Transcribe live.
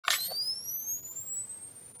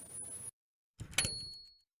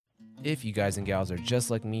If you guys and gals are just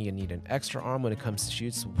like me and need an extra arm when it comes to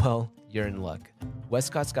shoots, well, you're in luck.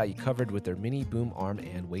 Westcott's got you covered with their mini boom arm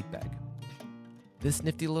and weight bag. This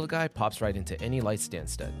nifty little guy pops right into any light stand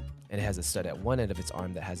stud, and it has a stud at one end of its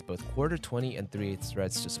arm that has both quarter, 20, and 3/8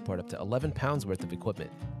 threads to support up to 11 pounds worth of equipment.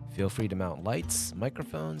 Feel free to mount lights,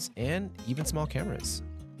 microphones, and even small cameras.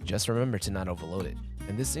 Just remember to not overload it,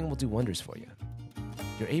 and this thing will do wonders for you.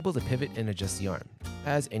 You're able to pivot and adjust the arm,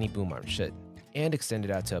 as any boom arm should, and extend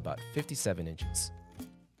it out to about 57 inches.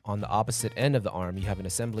 On the opposite end of the arm, you have an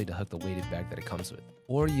assembly to hook the weighted bag that it comes with,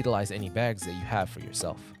 or utilize any bags that you have for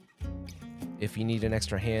yourself. If you need an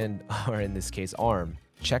extra hand, or in this case arm,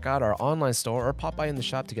 check out our online store or pop by in the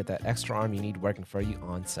shop to get that extra arm you need working for you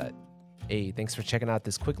on set. Hey, thanks for checking out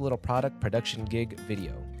this quick little product production gig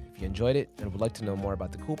video. If you enjoyed it and would like to know more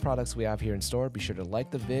about the cool products we have here in store, be sure to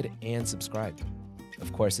like the vid and subscribe.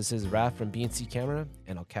 Of course, this is Raph from B&C Camera,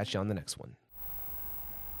 and I'll catch you on the next one.